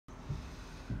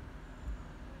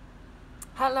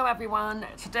Hello everyone,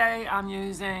 today I'm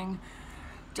using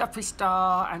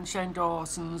JeffreStar and Shane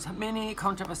Dawson's mini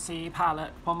controversy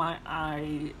palette for my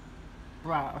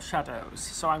eyebrow shadows.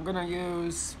 So I'm going to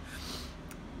use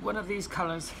one of these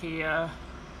colours here,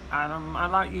 and I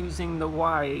like using the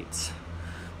white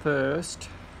first.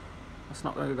 That's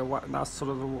not really the white, that's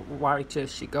sort of the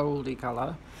whitish goldy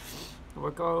colour. We'll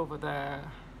go over there.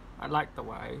 I like the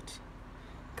white.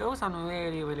 It goes on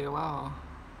really well.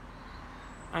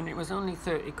 And it was only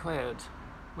 30 quid,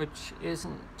 which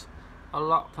isn't a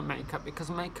lot for makeup because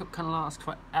makeup can last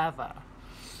forever.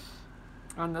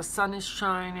 And the sun is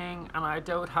shining, and I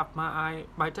don't have my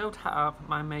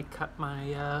makeup,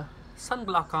 my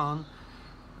sunblock on,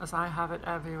 as I have it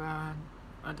everywhere.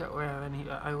 I don't wear any,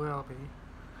 I will be.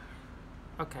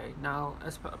 Okay, now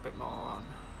let's put a bit more on.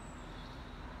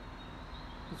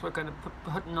 Because we're going to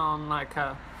putting on like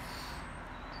a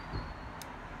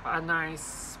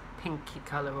nice pinky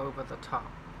colour over the top.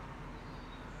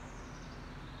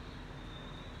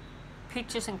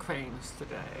 Peaches and creams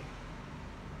today.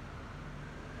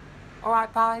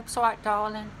 Alright vibes, alright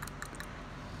darling.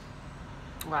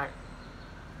 Right.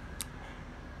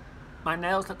 My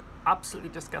nails look absolutely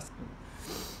disgusting.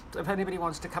 So if anybody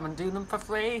wants to come and do them for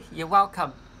free, you're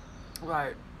welcome.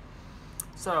 Right.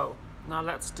 So now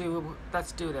let's do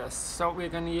this. So we're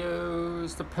gonna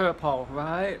use the purple,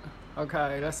 right?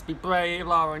 Okay, let's be brave,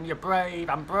 Lauren. You're brave.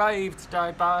 I'm brave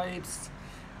today, babes.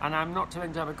 And I'm not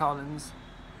doing Deborah Collins.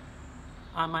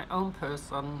 I'm my own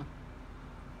person.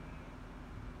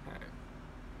 Okay.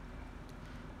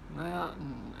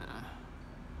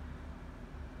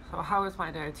 So how was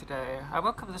my day today? I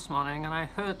woke up this morning and I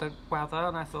heard the weather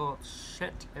and I thought,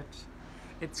 shit,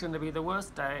 it's going to be the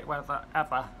worst day weather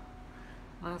ever.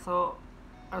 And I thought,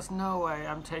 there's no way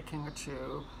I'm taking a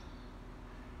tube.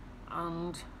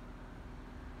 And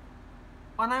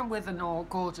when I'm with an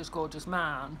gorgeous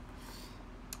man,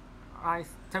 I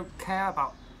don't care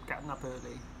about getting up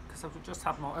early because I would just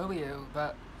have more OU,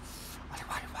 but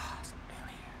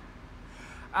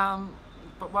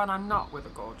but when I'm not with a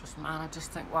gorgeous man, I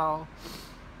just think, well,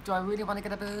 do I really want to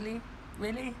get up early?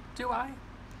 Really? Do I?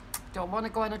 Do I want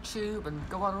to go on a tube and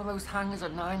go on all those hangers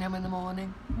at 9 AM in the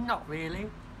morning? Not really.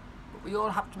 But we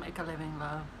all have to make a living,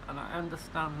 though, and I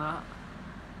understand that.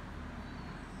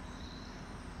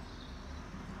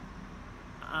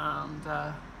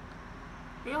 And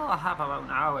we all have our own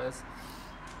hours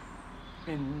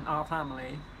in our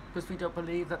family because we don't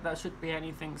believe that there should be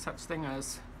anything such thing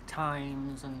as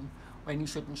times and when you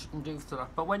shouldn't do stuff.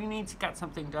 But when you need to get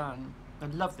something done, I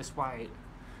love this white.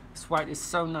 This white is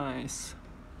so nice.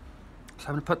 So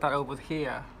I'm going to put that over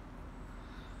here.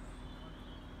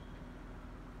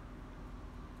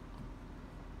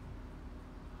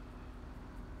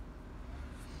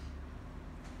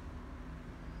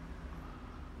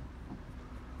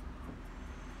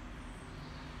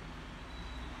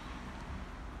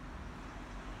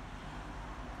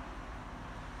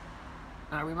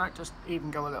 Now we might just even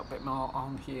go a little bit more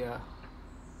on here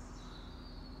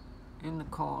in the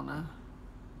corner.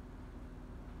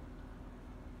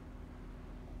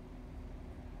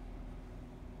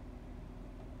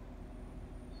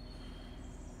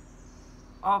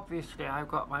 Obviously I've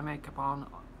got my makeup on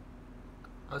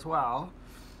as well.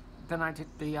 Then I did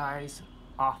the eyes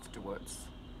afterwards.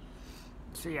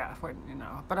 So yeah, when, you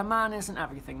know, but a man isn't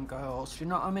everything, girls, you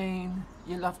know what I mean?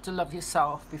 You love to love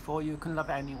yourself before you can love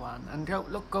anyone, and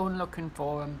don't go looking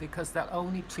for them because they'll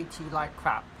only treat you like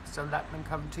crap. So let them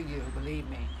come to you, believe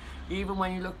me. Even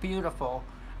when you look beautiful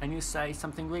and you say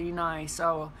something really nice,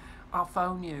 oh, I'll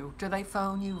phone you. Do they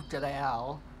phone you? Do they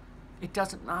L? It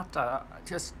doesn't matter.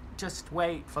 Just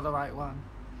wait for the right one.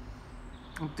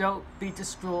 Don't be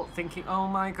distraught thinking, oh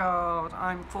my god,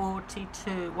 I'm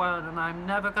 42 and I'm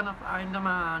never gonna find a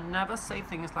man. Never say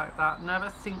things like that,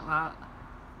 never think that,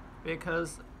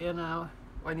 because you know,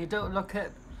 when you don't look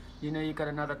it, you know you've got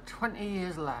another 20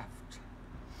 years left.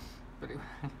 But it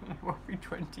won't be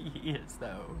 20 years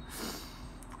though.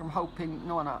 I'm hoping,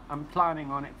 no, I'm planning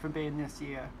on it for being this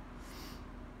year.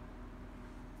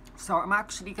 So I'm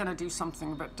actually going to do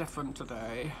something a bit different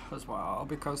today as well,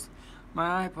 because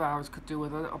my eyebrows could do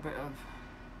with a little bit of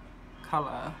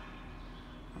colour.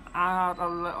 Add a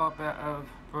little bit of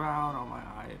brown on my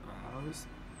eyebrows.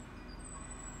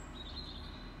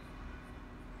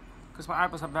 Because my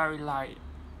eyebrows are very light.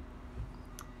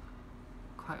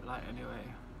 Quite light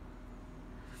anyway.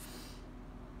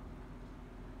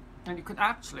 And you can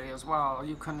actually as well,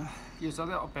 you can use a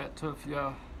little bit of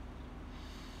your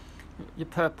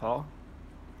purple,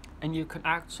 and you can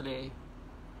actually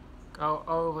go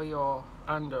over your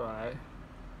under eye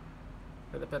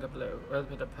with a bit of blue, with a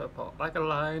bit of purple, like a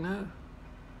liner.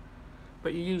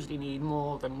 but you usually need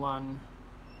more than one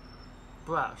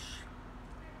brush.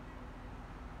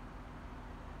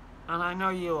 And I know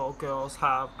you all girls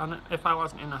have, and if I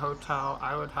wasn't in a hotel,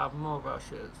 I would have more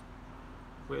brushes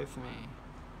with me.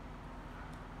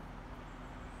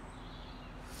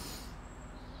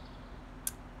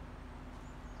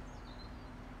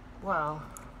 Well,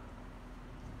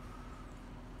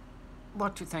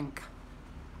 what do you think?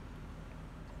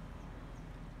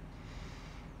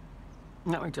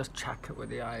 Let me just check it with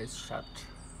the eyes shut.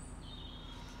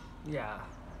 Yeah.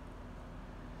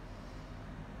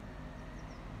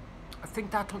 I think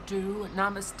that'll do.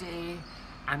 Namaste.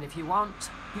 And if you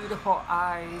want beautiful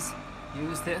eyes,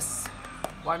 use this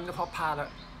wonderful palette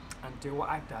and do what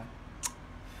I've done.